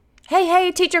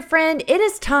Hey, teacher friend, it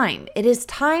is time. It is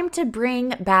time to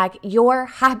bring back your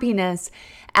happiness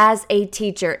as a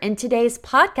teacher. In today's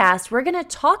podcast, we're going to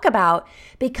talk about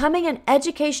becoming an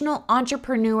educational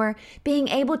entrepreneur, being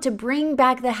able to bring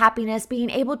back the happiness, being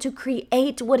able to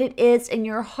create what it is in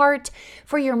your heart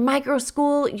for your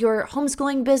Microschool, your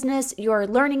homeschooling business, your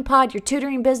learning pod, your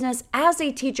tutoring business. As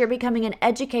a teacher, becoming an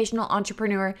educational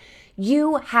entrepreneur,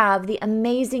 you have the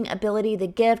amazing ability, the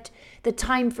gift, the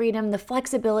time freedom, the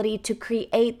flexibility to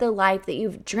create the life that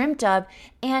you've dreamt of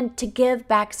and to give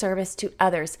back service to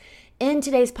others. In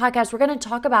today's podcast, we're going to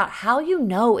talk about how you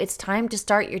know it's time to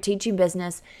start your teaching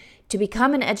business, to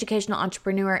become an educational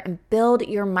entrepreneur and build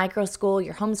your Microschool,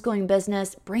 your homeschooling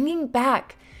business, bringing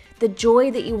back the joy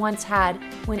that you once had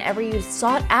whenever you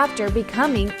sought after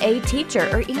becoming a teacher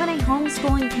or even a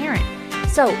homeschooling parent.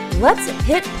 So let's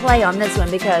hit play on this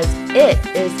one because it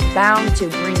is bound to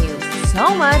bring you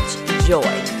so much joy.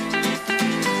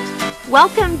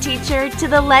 Welcome, teacher, to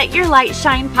the Let Your Light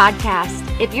Shine podcast.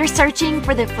 If you're searching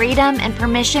for the freedom and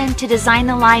permission to design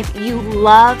the life you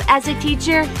love as a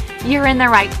teacher, you're in the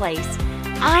right place.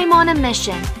 I'm on a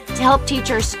mission to help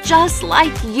teachers just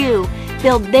like you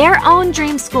build their own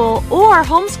dream school or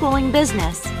homeschooling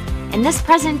business. In this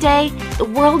present day, the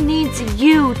world needs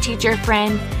you, teacher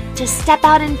friend, to step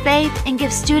out in faith and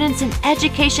give students an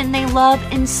education they love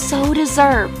and so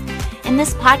deserve. In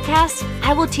this podcast,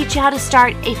 I will teach you how to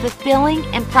start a fulfilling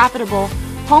and profitable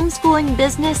homeschooling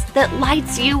business that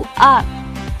lights you up.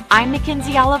 I'm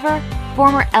Mackenzie Oliver,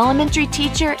 former elementary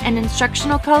teacher and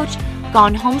instructional coach,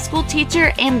 gone homeschool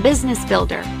teacher and business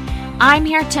builder. I'm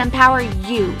here to empower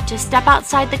you to step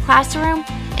outside the classroom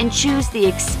and choose the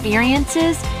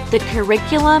experiences, the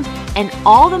curriculum, and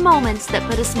all the moments that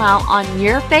put a smile on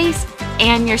your face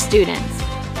and your students.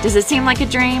 Does it seem like a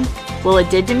dream? Well, it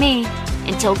did to me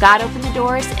until God opened the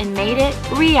doors and made it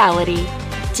reality.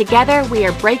 Together, we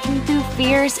are breaking through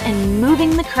fears and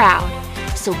moving the crowd.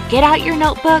 So get out your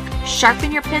notebook,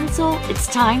 sharpen your pencil. It's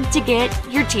time to get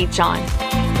your teach on.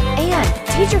 And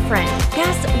teacher friend,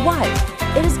 guess what?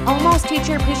 It is almost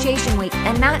Teacher Appreciation Week,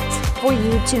 and that's for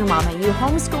you too, mama. You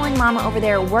homeschooling mama over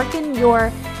there working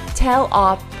your tail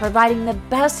off, providing the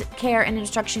best care and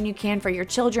instruction you can for your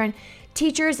children.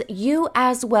 Teachers, you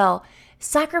as well.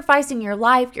 Sacrificing your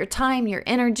life, your time, your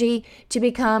energy to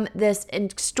become this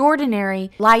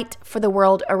extraordinary light for the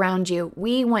world around you.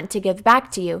 We want to give back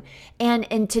to you. And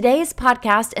in today's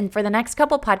podcast, and for the next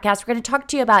couple podcasts, we're going to talk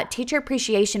to you about Teacher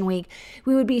Appreciation Week.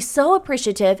 We would be so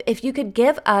appreciative if you could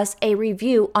give us a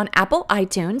review on Apple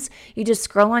iTunes. You just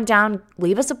scroll on down,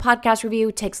 leave us a podcast review.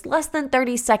 It takes less than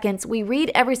 30 seconds. We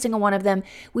read every single one of them.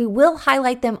 We will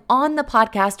highlight them on the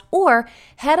podcast, or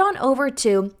head on over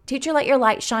to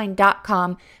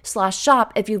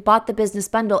teacherletyourlightshine.com/shop if you've bought the business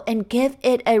bundle and give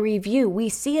it a review. We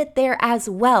see it there as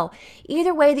well.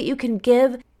 Either way that you can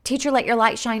give Teacher Let Your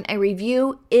Light Shine a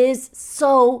review is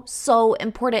so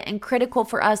important and critical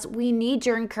for us. We need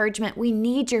your encouragement. We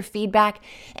need your feedback.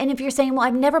 And if you're saying, well,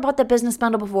 I've never bought the business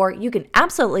bundle before, you can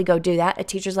absolutely go do that at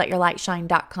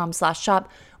teachersletyourlightshine.com/shop,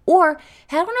 or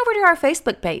head on over to our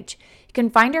Facebook page. You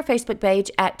can find our Facebook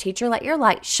page at Teacher Let Your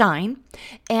Light Shine,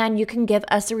 and you can give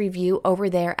us a review over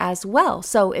there as well.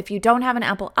 So if you don't have an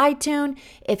Apple iTunes,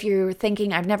 if you're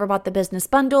thinking, I've never bought the business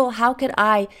bundle, how could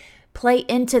I play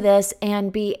into this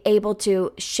and be able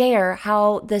to share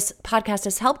how this podcast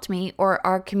has helped me or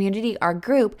our community, our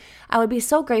group, I would be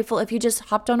so grateful if you just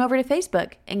hopped on over to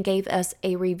Facebook and gave us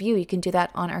a review. You can do that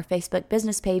on our Facebook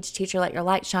business page, Teacher Let Your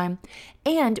Light Shine.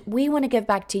 And we want to give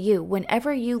back to you.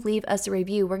 Whenever you leave us a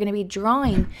review, we're going to be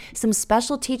drawing some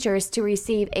special teachers to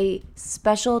receive a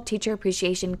special teacher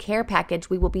appreciation care package.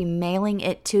 We will be mailing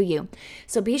it to you.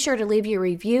 So be sure to leave your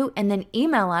review and then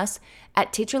email us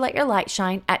at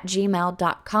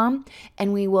teacherletyourlightshine@gmail.com,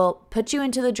 and we will put you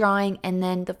into the drawing. And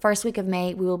then the first week of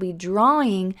May, we will be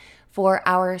drawing for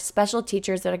our special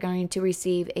teachers that are going to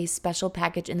receive a special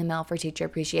package in the mail for Teacher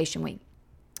Appreciation Week.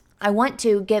 I want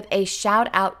to give a shout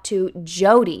out to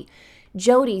Jody.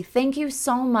 Jody, thank you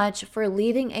so much for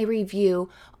leaving a review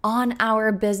on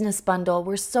our business bundle.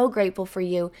 We're so grateful for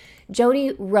you.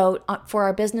 Jody wrote for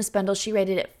our business bundle, she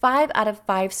rated it 5 out of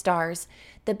 5 stars.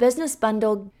 The business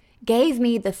bundle gave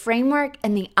me the framework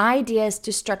and the ideas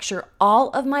to structure all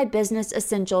of my business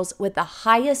essentials with the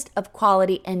highest of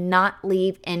quality and not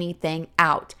leave anything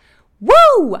out.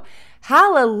 Woo!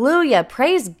 Hallelujah.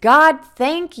 Praise God.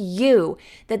 Thank you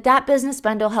that business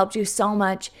bundle helped you so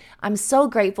much. I'm so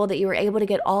grateful that you were able to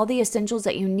get all the essentials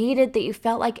that you needed, that you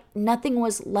felt like nothing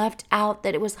was left out,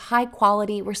 that it was high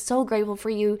quality. We're so grateful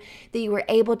for you that you were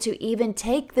able to even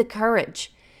take the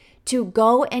courage to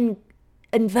go and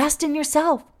invest in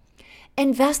yourself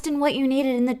invest in what you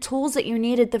needed, in the tools that you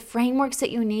needed, the frameworks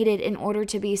that you needed in order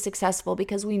to be successful,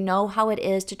 because we know how it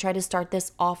is to try to start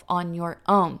this off on your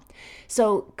own.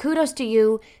 So kudos to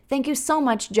you. Thank you so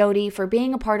much, Jody, for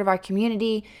being a part of our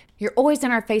community. You're always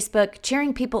in our Facebook,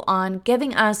 cheering people on,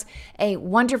 giving us a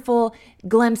wonderful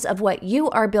glimpse of what you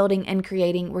are building and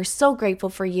creating. We're so grateful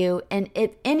for you. And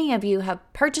if any of you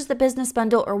have purchased the business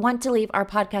bundle or want to leave our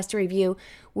podcast a review,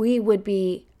 we would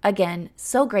be, again,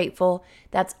 so grateful.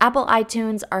 That's Apple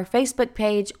iTunes, our Facebook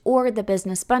page, or the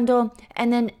business bundle.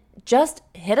 And then just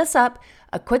hit us up,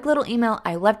 a quick little email,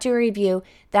 I left you a review.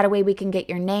 That way we can get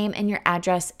your name and your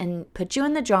address and put you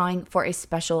in the drawing for a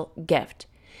special gift.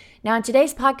 Now, in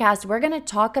today's podcast, we're going to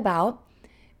talk about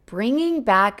bringing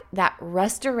back that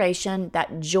restoration,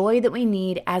 that joy that we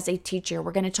need as a teacher.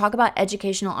 We're going to talk about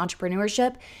educational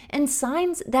entrepreneurship and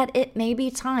signs that it may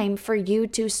be time for you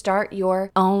to start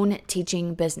your own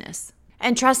teaching business.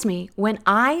 And trust me, when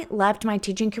I left my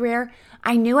teaching career,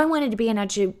 I knew I wanted to be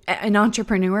an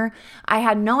entrepreneur. I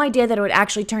had no idea that it would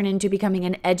actually turn into becoming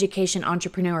an education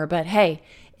entrepreneur. But hey,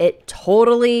 it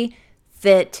totally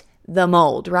fit the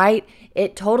mold, right?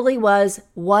 It totally was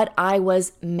what I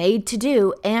was made to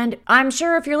do. And I'm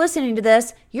sure if you're listening to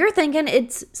this, you're thinking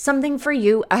it's something for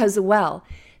you as well.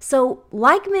 So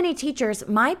like many teachers,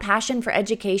 my passion for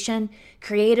education,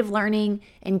 creative learning,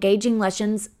 engaging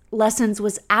lessons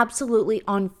was absolutely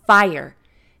on fire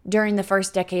during the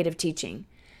first decade of teaching.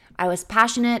 I was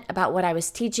passionate about what I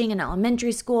was teaching in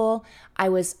elementary school. I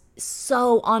was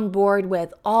so on board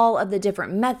with all of the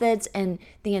different methods and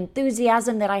the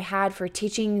enthusiasm that I had for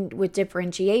teaching with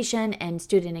differentiation and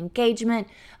student engagement.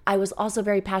 I was also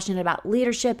very passionate about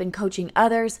leadership and coaching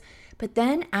others. But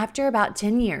then after about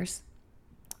 10 years,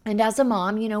 and as a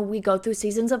mom, we go through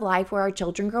seasons of life where our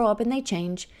children grow up and they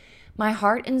change. My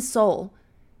heart and soul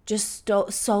just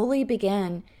solely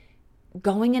began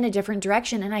going in a different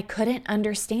direction, and I couldn't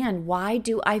understand, why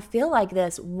do I feel like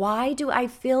this? Why do I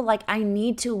feel like I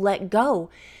need to let go?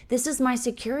 This is my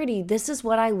security. This is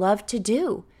what I love to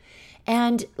do.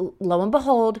 And lo and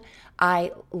behold,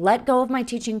 I let go of my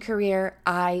teaching career.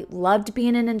 I loved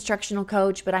being an instructional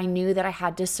coach, but I knew that I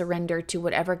had to surrender to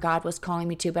whatever God was calling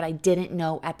me to, but I didn't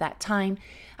know at that time.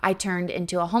 I turned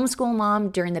into a homeschool mom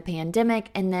during the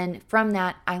pandemic, and then from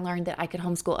that, I learned that I could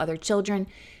homeschool other children,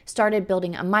 started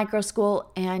building a microschool,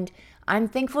 and I'm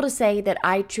thankful to say that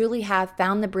I truly have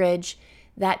found the bridge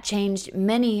that changed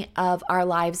many of our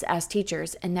lives as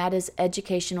teachers, and that is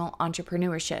educational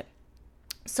entrepreneurship.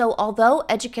 So although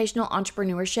educational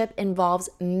entrepreneurship involves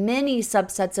many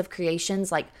subsets of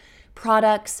creations like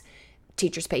products,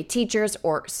 teachers pay teachers,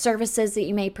 or services that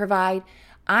you may provide,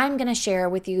 I'm going to share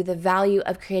with you the value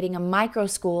of creating a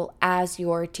microschool as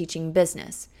your teaching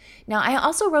business. Now, I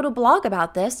also wrote a blog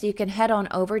about this. You can head on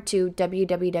over to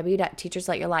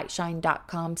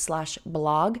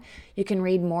www.teachersletyourlightshine.com/blog. You can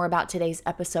read more about today's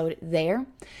episode there.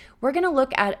 We're going to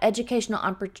look at educational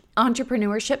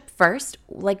entrepreneurship first.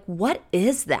 Like, what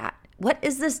is that? What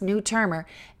is this new term, or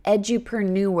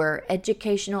edupreneur,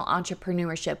 educational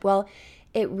entrepreneurship? Well,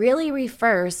 it really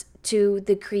refers to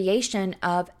the creation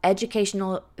of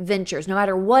educational ventures, no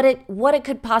matter what it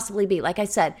could possibly be. Like I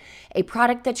said, a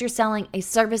product that you're selling, a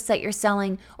service that you're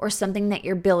selling, or something that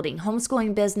you're building.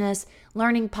 Homeschooling business,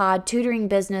 learning pod, tutoring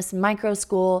business,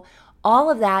 microschool, all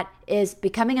of that is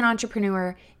becoming an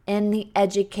entrepreneur in the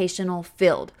educational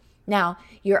field. Now,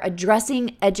 you're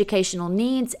addressing educational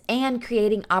needs and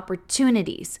creating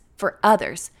opportunities for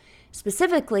others.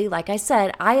 Specifically, like I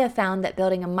said, I have found that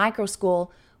building a microschool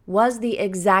was the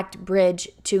exact bridge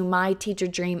to my teacher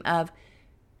dream of,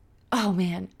 oh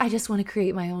man, I just want to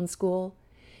create my own school.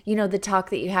 You know, the talk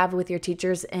that you have with your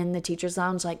teachers in the teacher's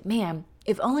lounge, like, man,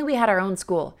 if only we had our own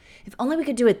school, if only we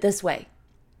could do it this way.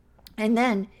 And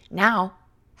then now,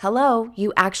 hello,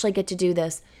 you actually get to do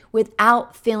this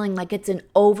without feeling like it's an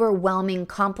overwhelming,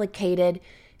 complicated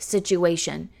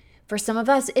situation. For some of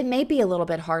us, it may be a little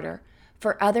bit harder.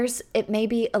 For others, it may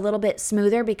be a little bit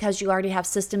smoother because you already have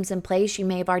systems in place. You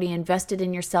may have already invested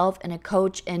in yourself and a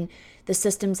coach and the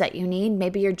systems that you need.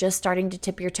 Maybe you're just starting to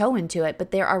tip your toe into it, but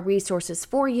there are resources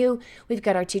for you. We've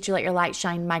got our Teacher Let Your Light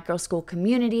Shine Microschool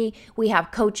community. We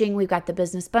have coaching. We've got the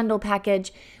business bundle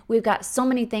package. We've got so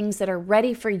many things that are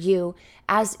ready for you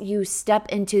as you step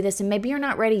into this. And maybe you're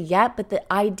not ready yet, but the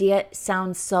idea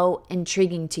sounds so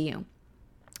intriguing to you.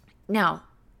 Now,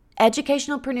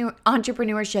 educational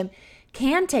entrepreneurship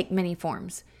can take many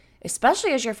forms,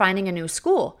 especially as you're finding a new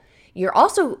school. You're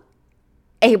also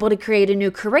able to create a new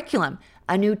curriculum,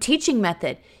 a new teaching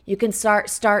method. You can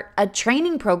start a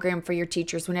training program for your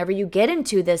teachers whenever you get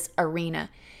into this arena.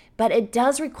 but it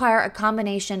does require a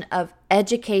combination of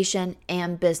education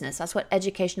and business. That's what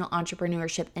educational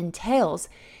entrepreneurship entails,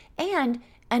 and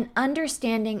an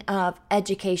understanding of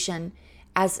education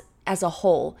as a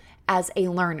whole, as a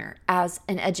learner, as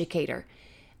an educator.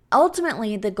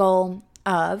 Ultimately, the goal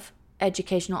of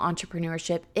educational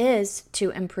entrepreneurship is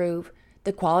to improve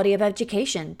the quality of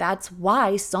education. That's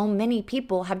why so many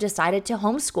people have decided to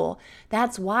homeschool.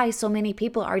 That's why so many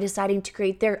people are deciding to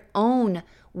create their own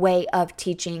way of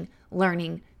teaching,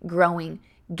 learning, growing,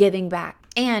 giving back.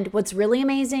 And what's really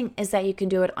amazing is that you can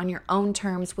do it on your own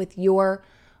terms with your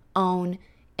own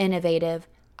innovative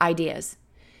ideas.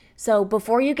 So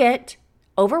before you get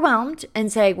overwhelmed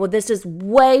and say, well, this is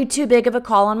way too big of a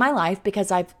call on my life,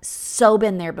 because I've so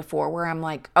been there before where I'm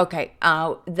like, okay,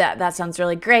 that sounds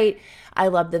really great. I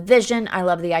love the vision. I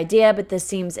love the idea, but this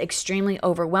seems extremely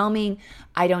overwhelming.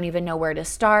 I don't even know where to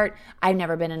start. I've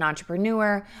never been an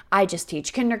entrepreneur. I just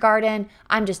teach kindergarten.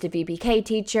 I'm just a VPK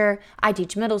teacher. I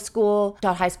teach middle school,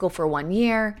 taught high school for 1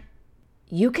 year.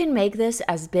 You can make this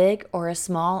as big or as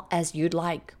small as you'd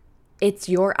like. It's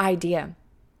your idea.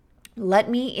 Let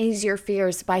me ease your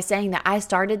fears by saying that I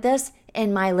started this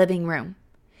in my living room.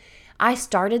 I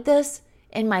started this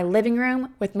in my living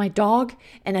room with my dog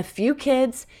and a few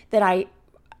kids that I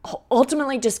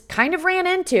ultimately just kind of ran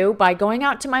into by going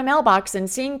out to my mailbox and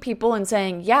seeing people and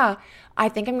saying, yeah, I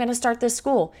think I'm going to start this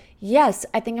school. Yes,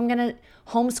 I think I'm going to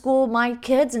homeschool my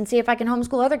kids and see if I can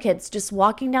homeschool other kids, just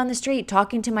walking down the street,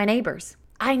 talking to my neighbors.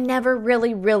 I never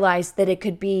really realized that it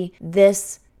could be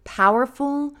this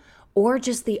powerful, or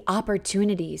just the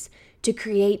opportunities to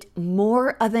create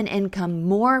more of an income,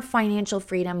 more financial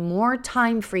freedom, more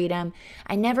time freedom.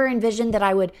 I never envisioned that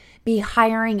I would be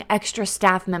hiring extra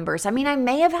staff members. I mean, I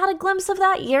may have had a glimpse of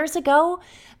that years ago,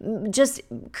 just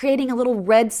creating a little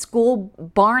red school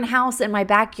barn house in my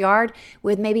backyard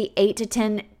with maybe 8 to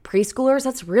 10 preschoolers.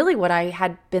 That's really what I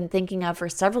had been thinking of for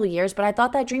several years, but I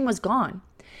thought that dream was gone.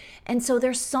 And so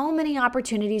there's so many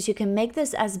opportunities. You can make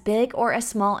this as big or as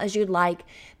small as you'd like,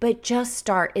 but just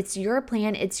start. It's your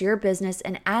plan, it's your business.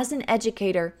 And as an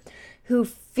educator who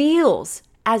feels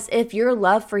as if your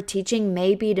love for teaching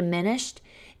may be diminished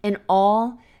in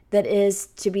all that is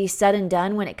to be said and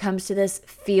done when it comes to this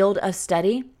field of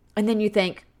study, and then you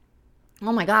think,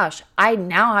 oh my gosh, I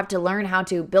now have to learn how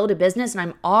to build a business and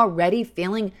I'm already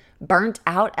feeling burnt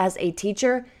out as a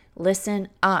teacher, listen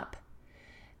up.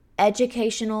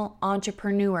 Educational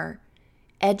entrepreneurs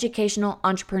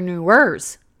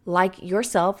like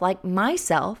yourself, like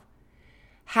myself,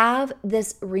 have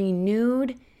this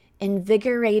renewed,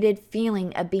 invigorated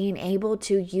feeling of being able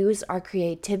to use our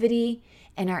creativity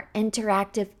and our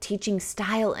interactive teaching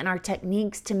style and our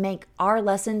techniques to make our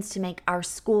lessons, to make our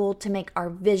school, to make our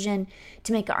vision,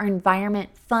 to make our environment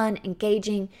fun,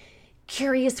 engaging,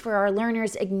 curious for our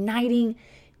learners, igniting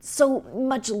so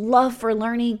much love for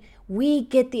learning. We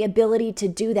get the ability to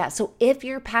do that. So if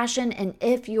your passion and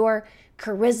if your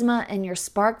charisma and your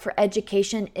spark for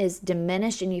education is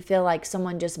diminished and you feel like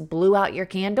someone just blew out your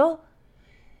candle,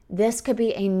 this could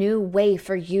be a new way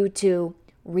for you to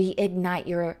reignite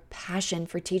your passion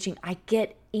for teaching. I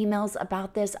get emails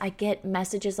about this. I get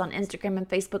messages on Instagram and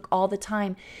Facebook all the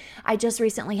time. I just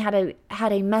recently had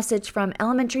a message from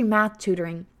elementary math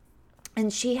tutoring,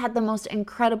 and she had the most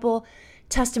incredible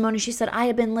testimony. She said, I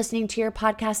have been listening to your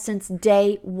podcast since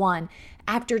day one.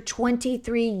 After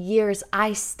 23 years,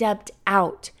 I stepped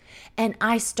out and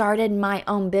I started my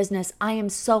own business. I am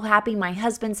so happy. My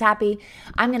husband's happy.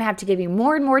 I'm going to have to give you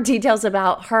more and more details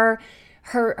about her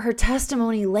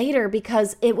testimony later,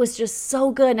 because it was just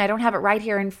so good. And I don't have it right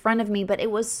here in front of me, but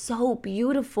it was so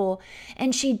beautiful.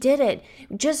 And she did it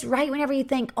just right whenever you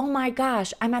think, oh my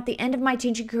gosh, I'm at the end of my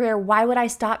teaching career. Why would I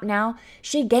stop now?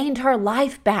 She gained her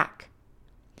life back.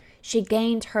 She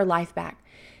gained her life back.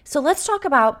 So let's talk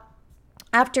about,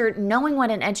 after knowing what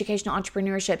an educational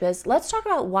entrepreneurship is, let's talk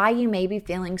about why you may be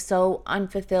feeling so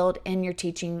unfulfilled in your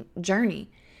teaching journey.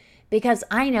 Because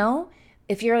I know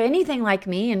if you're anything like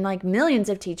me and like millions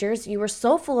of teachers, you were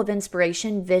so full of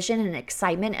inspiration, vision, and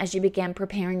excitement as you began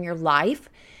preparing your life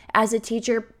as a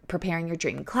teacher, preparing your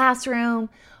dream classroom,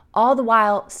 all the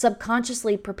while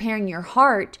subconsciously preparing your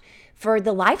heart for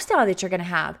the lifestyle that you're going to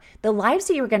have, the lives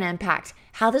that you're going to impact,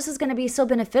 how this is going to be so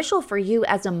beneficial for you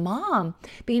as a mom,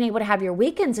 being able to have your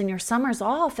weekends and your summers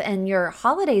off and your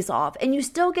holidays off, and you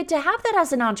still get to have that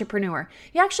as an entrepreneur.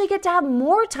 You actually get to have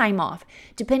more time off,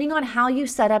 depending on how you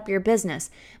set up your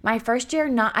business. My first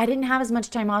year, I didn't have as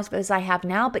much time off as I have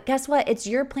now, but guess what? It's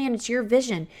your plan, it's your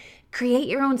vision. Create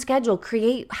your own schedule.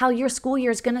 Create how your school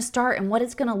year is going to start and what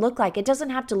it's going to look like. It doesn't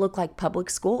have to look like public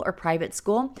school or private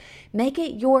school. Make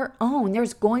it your own.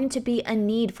 There's going to be a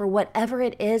need for whatever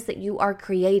it is that you are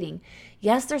creating.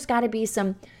 Yes, there's got to be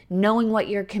some knowing what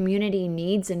your community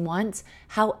needs and wants.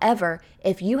 However,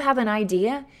 if you have an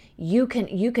idea, you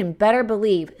can better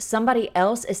believe somebody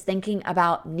else is thinking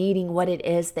about needing what it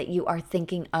is that you are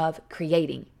thinking of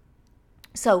creating.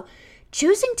 So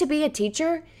choosing to be a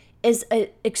teacher is an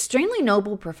extremely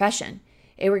noble profession.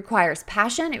 It requires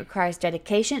passion, it requires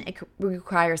dedication, it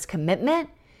requires commitment.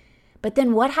 But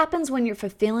then what happens when your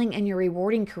fulfilling and your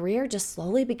rewarding career just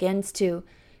slowly begins to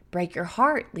break your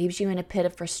heart, leaves you in a pit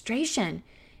of frustration,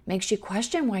 makes you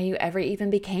question why you ever even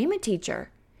became a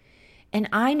teacher? And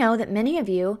I know that many of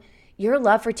you, your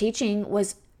love for teaching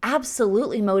was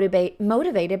absolutely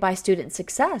motivated by student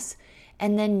success.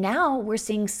 And then now we're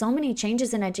seeing so many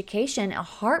changes in education, a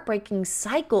heartbreaking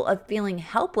cycle of feeling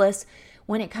helpless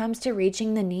when it comes to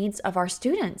reaching the needs of our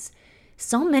students.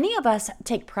 So many of us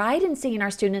take pride in seeing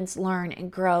our students learn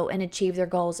and grow and achieve their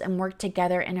goals and work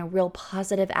together in a real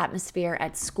positive atmosphere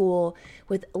at school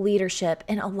with leadership.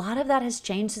 And a lot of that has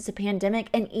changed since the pandemic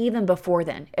and even before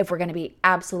then, if we're going to be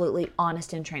absolutely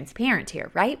honest and transparent here,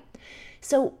 right?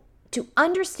 So to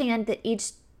understand that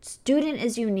each student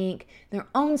is unique, their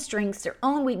own strengths, their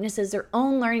own weaknesses, their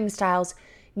own learning styles,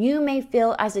 you may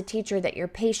feel as a teacher that your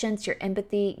patience, your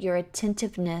empathy, your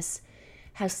attentiveness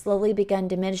has slowly begun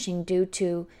diminishing due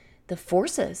to the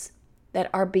forces that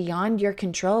are beyond your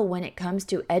control when it comes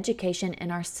to education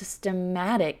in our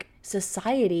systematic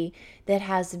society that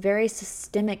has very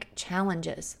systemic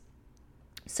challenges.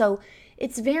 So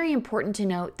it's very important to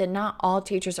note that not all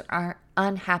teachers are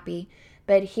unhappy,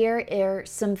 but here are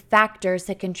some factors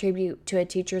that contribute to a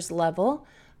teacher's level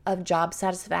of job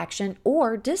satisfaction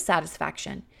or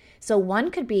dissatisfaction. So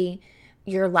one could be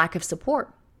your lack of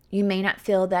support. You may not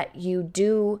feel that you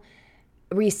do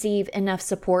receive enough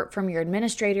support from your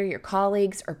administrator, your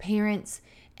colleagues, or parents,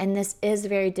 and this is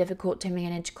very difficult to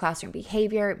manage classroom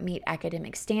behavior, meet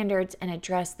academic standards, and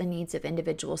address the needs of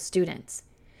individual students.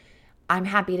 I'm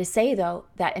happy to say, though,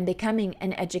 that in becoming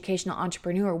an educational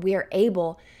entrepreneur, we are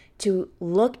able to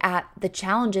look at the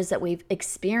challenges that we've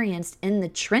experienced in the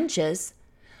trenches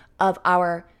of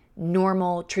our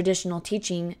normal traditional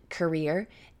teaching career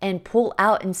and pull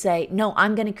out and say, no,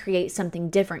 I'm going to create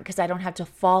something different because I don't have to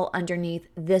fall underneath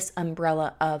this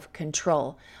umbrella of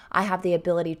control. I have the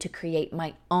ability to create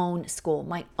my own school,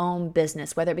 my own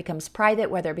business, whether it becomes private,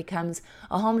 whether it becomes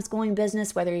a homeschooling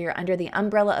business, whether you're under the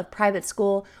umbrella of private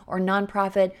school or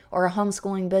nonprofit or a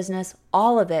homeschooling business,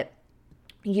 all of it,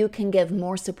 you can give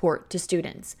more support to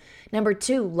students. Number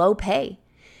 2, low pay.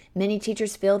 Many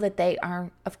teachers feel that they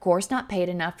are, of course, not paid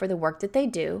enough for the work that they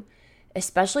do,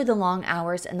 especially the long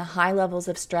hours and the high levels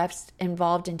of stress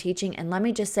involved in teaching. And let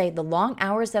me just say, the long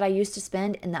hours that I used to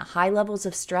spend in the high levels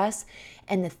of stress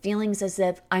and the feelings as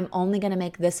if I'm only going to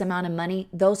make this amount of money,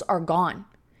 those are gone.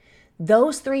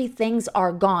 Those 3 things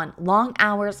are gone. Long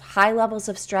hours, high levels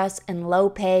of stress, and low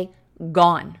pay,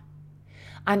 gone.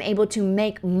 I'm able to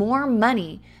make more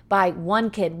money by one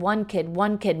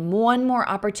more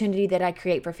opportunity that I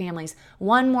create for families,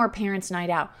 one more parents'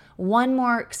 night out, one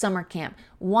more summer camp,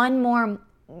 one more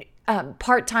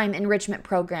part-time enrichment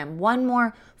program, one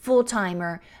more full-time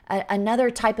or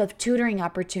another type of tutoring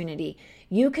opportunity.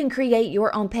 You can create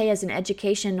your own pay as an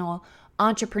educational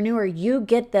entrepreneur. You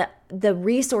get the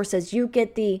resources, you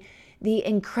get the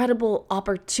incredible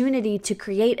opportunity to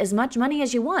create as much money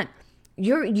as you want.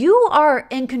 You are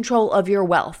in control of your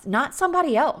wealth, not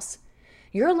somebody else.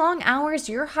 Your long hours,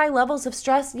 your high levels of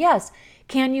stress, yes.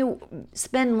 Can you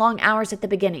spend long hours at the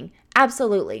beginning?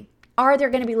 Absolutely. Are there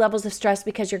going to be levels of stress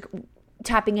because you're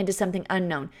tapping into something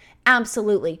unknown?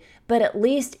 Absolutely. But at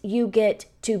least you get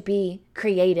to be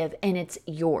creative and it's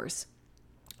yours.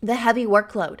 The heavy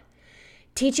workload.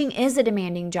 Teaching is a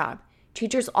demanding job.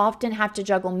 Teachers often have to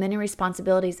juggle many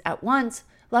responsibilities at once.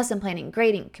 Lesson planning,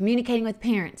 grading, communicating with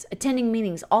parents, attending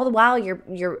meetings, all the while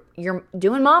you're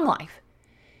doing mom life.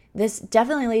 This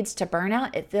definitely leads to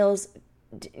burnout.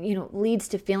 It leads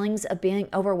to feelings of being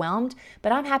overwhelmed.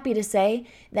 But I'm happy to say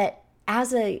that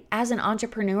as an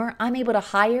entrepreneur, I'm able to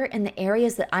hire in the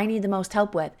areas that I need the most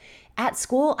help with. At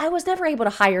school, I was never able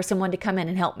to hire someone to come in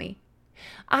and help me.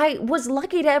 I was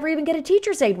lucky to ever even get a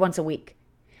teacher's aide once a week,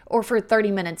 or for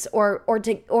 30 minutes, or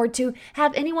to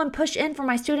have anyone push in for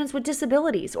my students with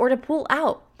disabilities, or to pull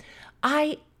out.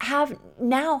 I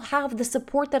now have the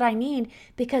support that I need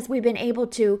because we've been able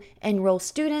to enroll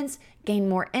students, gain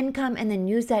more income, and then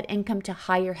use that income to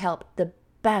hire help. The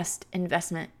best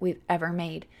investment we've ever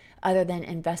made, other than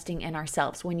investing in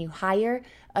ourselves. When you hire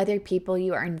other people,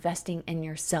 you are investing in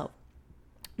yourself.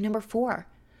 Number 4,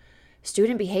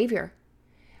 student behavior.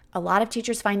 A lot of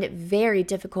teachers find it very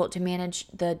difficult to manage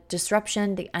the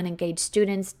disruption, the unengaged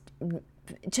students,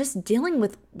 just dealing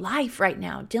with life right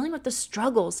now, dealing with the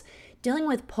struggles, dealing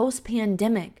with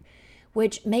post-pandemic,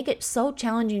 which make it so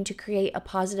challenging to create a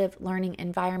positive learning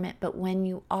environment. But when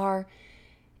you are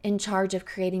in charge of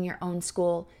creating your own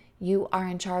school, you are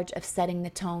in charge of setting the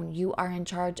tone. You are in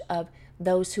charge of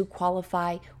those who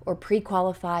qualify or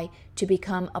pre-qualify to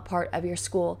become a part of your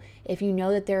school. If you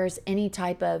know that there is any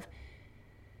type of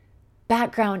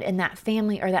background in that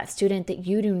family or that student that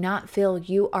you do not feel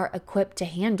you are equipped to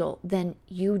handle, then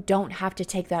you don't have to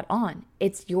take that on.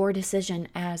 It's your decision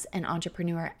as an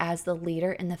entrepreneur, as the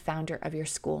leader and the founder of your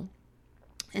school.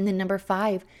 And then number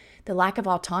 5, the lack of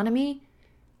autonomy.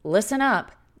 Listen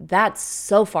up. That's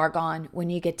so far gone when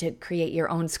you get to create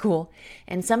your own school.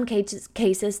 In some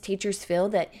cases, teachers feel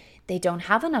that they don't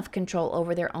have enough control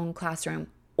over their own classroom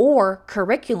or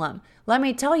curriculum. Let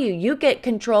me tell you, you get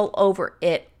control over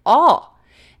it all.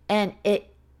 And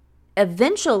it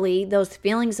eventually, those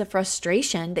feelings of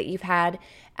frustration that you've had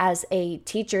as a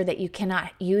teacher that you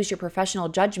cannot use your professional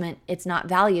judgment, it's not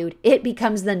valued, it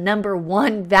becomes the number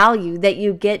one value that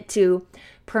you get to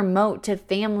promote to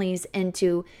families and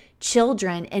to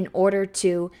children in order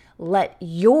to let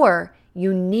your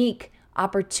unique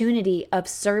opportunity of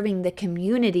serving the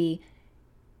community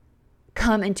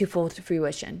come into full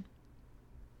fruition.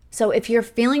 So if you're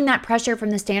feeling that pressure from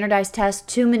the standardized test,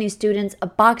 too many students, a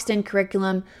boxed-in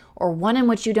curriculum, or one in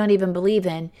which you don't even believe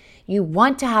in, you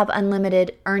want to have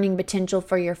unlimited earning potential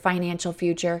for your financial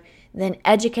future, then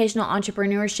educational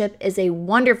entrepreneurship is a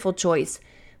wonderful choice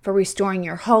for restoring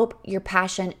your hope, your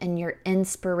passion, and your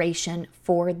inspiration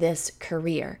for this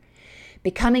career.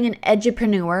 Becoming an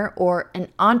edupreneur or an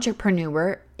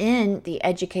entrepreneur in the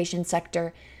education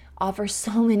sector offers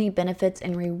so many benefits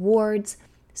and rewards,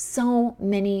 so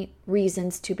many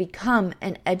reasons to become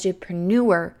an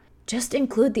edupreneur. Just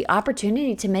include the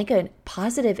opportunity to make a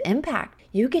positive impact.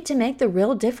 You get to make the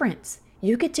real difference.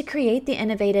 You get to create the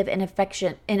innovative and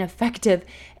effective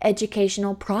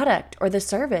educational product or the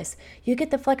service. You get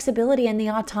the flexibility and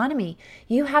the autonomy.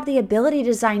 You have the ability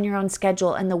to design your own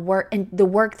schedule and the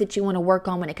work that you want to work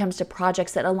on when it comes to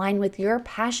projects that align with your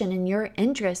passion and your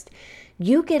interest.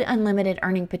 You get unlimited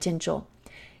earning potential.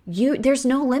 There's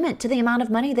no limit to the amount of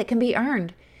money that can be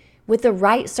earned. With the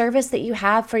right service that you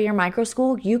have for your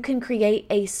microschool, you can create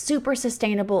a super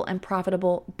sustainable and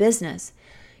profitable business.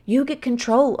 You get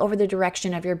control over the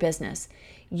direction of your business.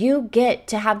 You get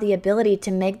to have the ability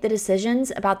to make the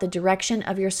decisions about the direction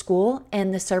of your school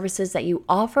and the services that you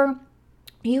offer.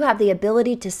 You have the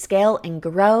ability to scale and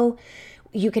grow.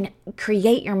 You can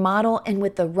create your model, and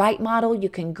with the right model, you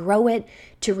can grow it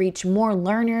to reach more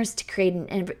learners, to create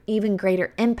an even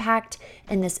greater impact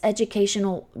in this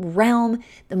educational realm.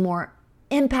 The more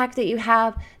impact that you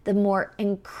have, the more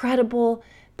incredible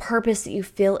purpose that you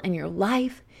feel in your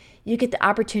life. You get the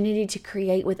opportunity to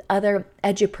create with other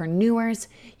edupreneurs.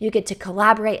 You get to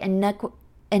collaborate and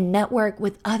network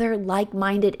with other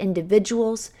like-minded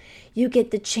individuals. You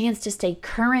get the chance to stay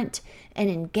current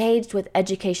and engaged with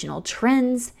educational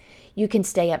trends. You can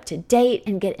stay up to date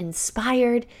and get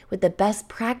inspired with the best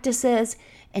practices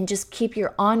and just keep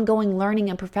your ongoing learning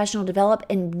and professional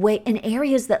development in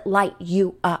areas that light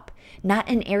you up, not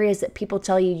in areas that people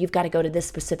tell you you've got to go to this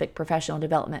specific professional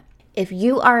development. If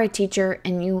you are a teacher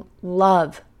and you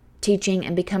love teaching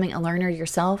and becoming a learner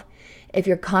yourself, if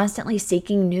you're constantly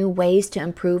seeking new ways to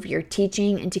improve your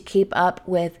teaching and to keep up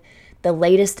with the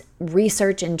latest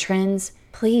research and trends,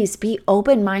 please be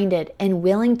open-minded and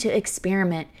willing to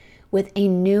experiment with a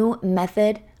new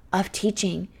method of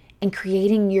teaching and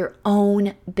creating your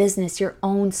own business, your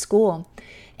own school.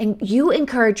 And you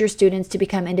encourage your students to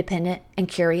become independent and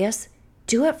curious.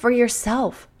 Do it for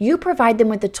yourself. You provide them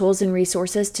with the tools and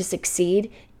resources to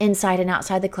succeed inside and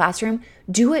outside the classroom.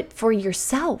 Do it for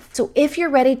yourself. So if you're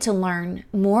ready to learn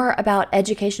more about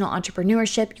educational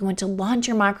entrepreneurship, you want to launch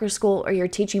your microschool or your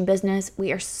teaching business,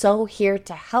 we are so here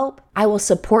to help. I will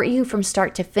support you from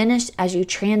start to finish as you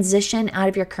transition out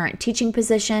of your current teaching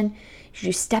position.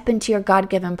 You step into your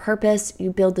God-given purpose.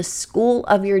 You build the school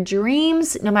of your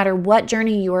dreams, no matter what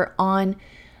journey you are on.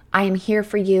 I am here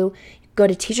for you. Go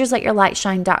to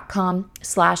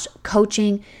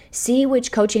teachersletyourlightshine.com/coaching. See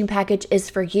which coaching package is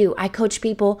for you. I coach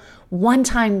people one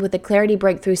time with a clarity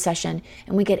breakthrough session,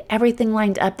 and we get everything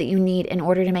lined up that you need in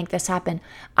order to make this happen.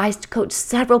 I coach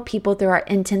several people through our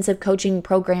intensive coaching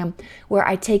program where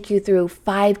I take you through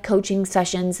 5 coaching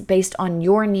sessions based on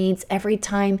your needs. Every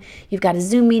time you've got a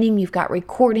Zoom meeting, you've got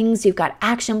recordings, you've got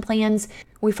action plans.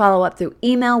 We follow up through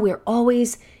email. We're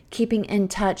always keeping in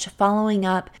touch, following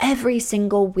up every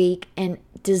single week, and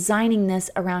designing this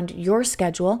around your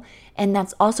schedule. And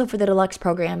that's also for the Deluxe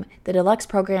program. The Deluxe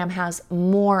program has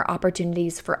more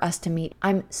opportunities for us to meet.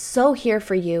 I'm so here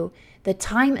for you. The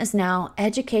time is now.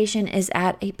 Education is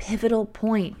at a pivotal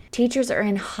point. Teachers are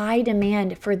in high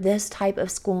demand for this type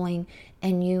of schooling,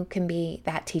 and you can be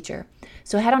that teacher.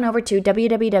 So head on over to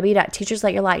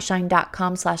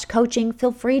www.teachersletyourlightshine.com/coaching.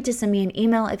 Feel free to send me an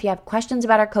email if you have questions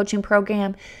about our coaching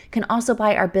program. You can also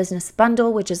buy our business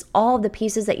bundle, which is all of the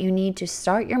pieces that you need to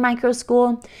start your micro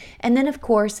school. And then, of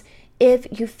course, if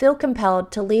you feel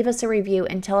compelled to leave us a review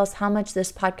and tell us how much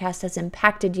this podcast has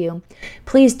impacted you,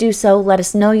 please do so. Let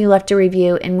us know you left a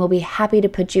review, and we'll be happy to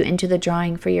put you into the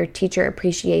drawing for your Teacher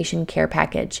Appreciation Care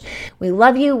Package. We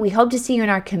love you. We hope to see you in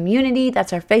our community.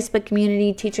 That's our Facebook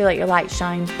community, Teacher Let Your Light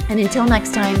Shine. And until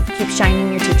next time, keep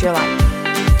shining your teacher light.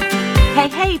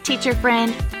 Hey, teacher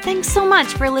friend. Thanks so much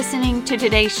for listening to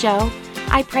today's show.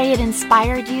 I pray it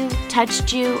inspired you,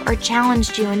 touched you, or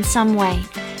challenged you in some way,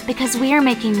 because we are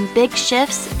making big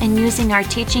shifts and using our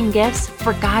teaching gifts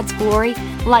for God's glory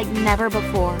like never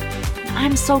before.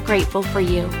 I'm so grateful for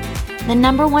you. The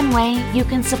number one way you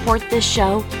can support this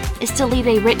show is to leave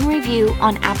a written review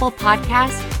on Apple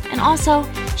Podcasts, and also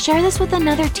share this with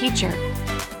another teacher.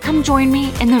 Come join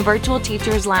me in the Virtual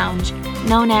Teachers Lounge,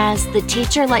 known as the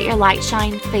Teacher Let Your Light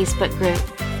Shine Facebook group.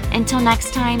 Until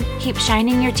next time, keep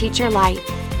shining your teacher light.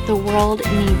 The world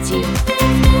needs you.